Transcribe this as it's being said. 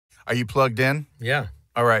Are you plugged in? Yeah.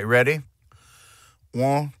 All right, ready?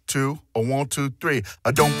 1, 2, or 1, 2, 3.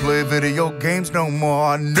 I don't play video games no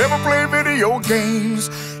more. I never play video games,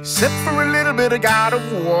 except for a little bit of God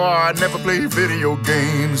of War. I never play video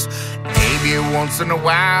games. Maybe once in a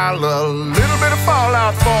while, a little bit of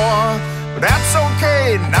Fallout 4. But that's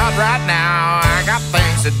okay, not right now. I got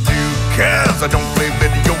things to do, cause I don't play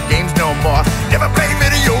video games no more. Never play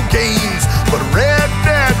video games, but Red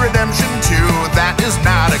Dead Redemption 2, that is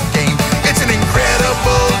not a game. It's an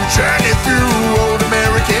incredible journey through old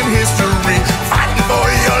American history. Fighting for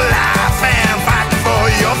your life and fighting for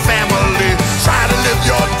your family. Try to live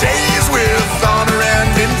your days with honor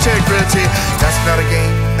and integrity. That's not a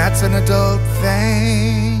game, that's an adult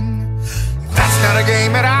thing. That's not a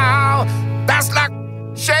game at all. That's like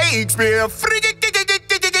Shakespeare. You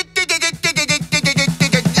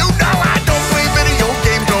know I don't play video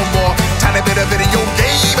games no more. Tiny bit of video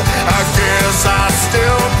game. I guess I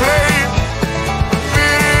still play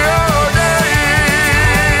video games.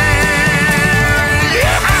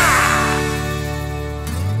 Yeah!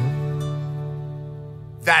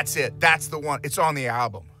 That's it. That's the one. It's on the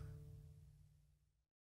album.